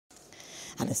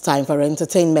And it's time for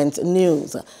entertainment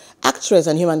news. Actress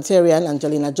and humanitarian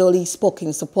Angelina Jolie spoke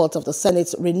in support of the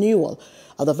Senate's renewal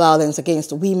of the Violence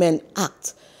Against Women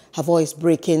Act. Her voice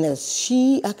breaking as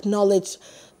she acknowledged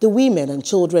the women and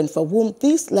children for whom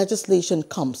this legislation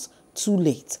comes too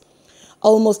late.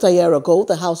 Almost a year ago,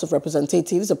 the House of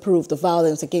Representatives approved the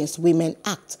Violence Against Women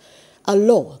Act, a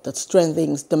law that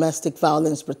strengthens domestic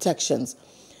violence protections.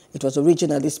 It was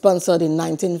originally sponsored in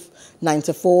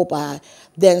 1994 by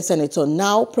then-Senator,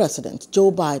 now President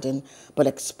Joe Biden, but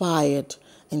expired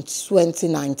in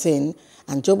 2019,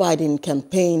 and Joe Biden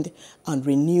campaigned on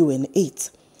renewing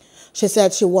it. She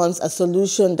said she wants a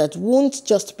solution that won't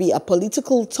just be a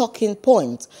political talking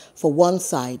point for one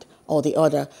side or the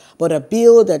other, but a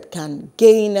bill that can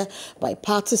gain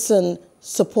bipartisan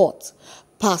support,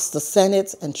 pass the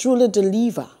Senate, and truly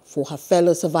deliver for her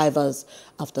fellow survivors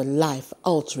of the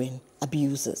life-altering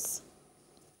abuses.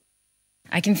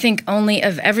 I can think only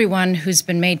of everyone who's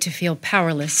been made to feel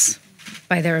powerless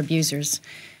by their abusers,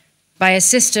 by a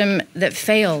system that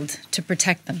failed to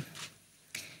protect them.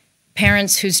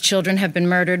 Parents whose children have been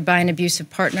murdered by an abusive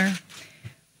partner,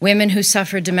 women who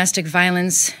suffered domestic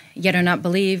violence yet are not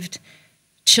believed,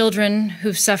 children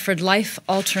who've suffered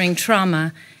life-altering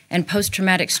trauma and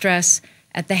post-traumatic stress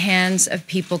at the hands of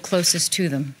people closest to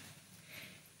them.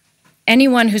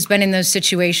 Anyone who's been in those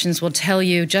situations will tell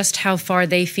you just how far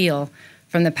they feel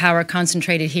from the power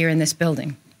concentrated here in this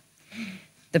building.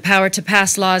 The power to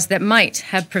pass laws that might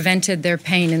have prevented their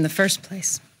pain in the first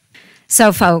place.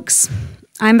 So, folks,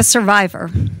 I'm a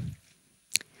survivor.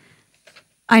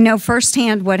 I know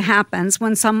firsthand what happens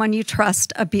when someone you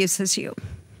trust abuses you.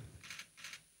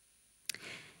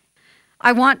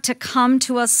 I want to come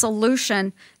to a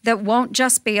solution that won't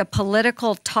just be a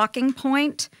political talking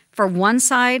point for one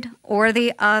side or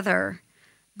the other,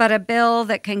 but a bill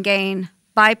that can gain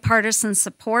bipartisan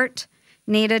support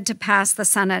needed to pass the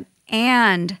Senate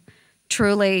and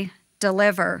truly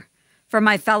deliver for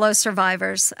my fellow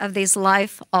survivors of these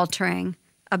life-altering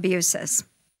abuses.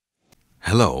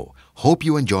 Hello, hope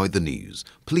you enjoyed the news.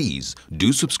 Please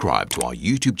do subscribe to our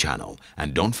YouTube channel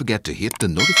and don't forget to hit the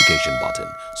notification button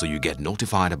so you get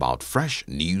notified about fresh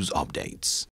news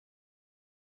updates.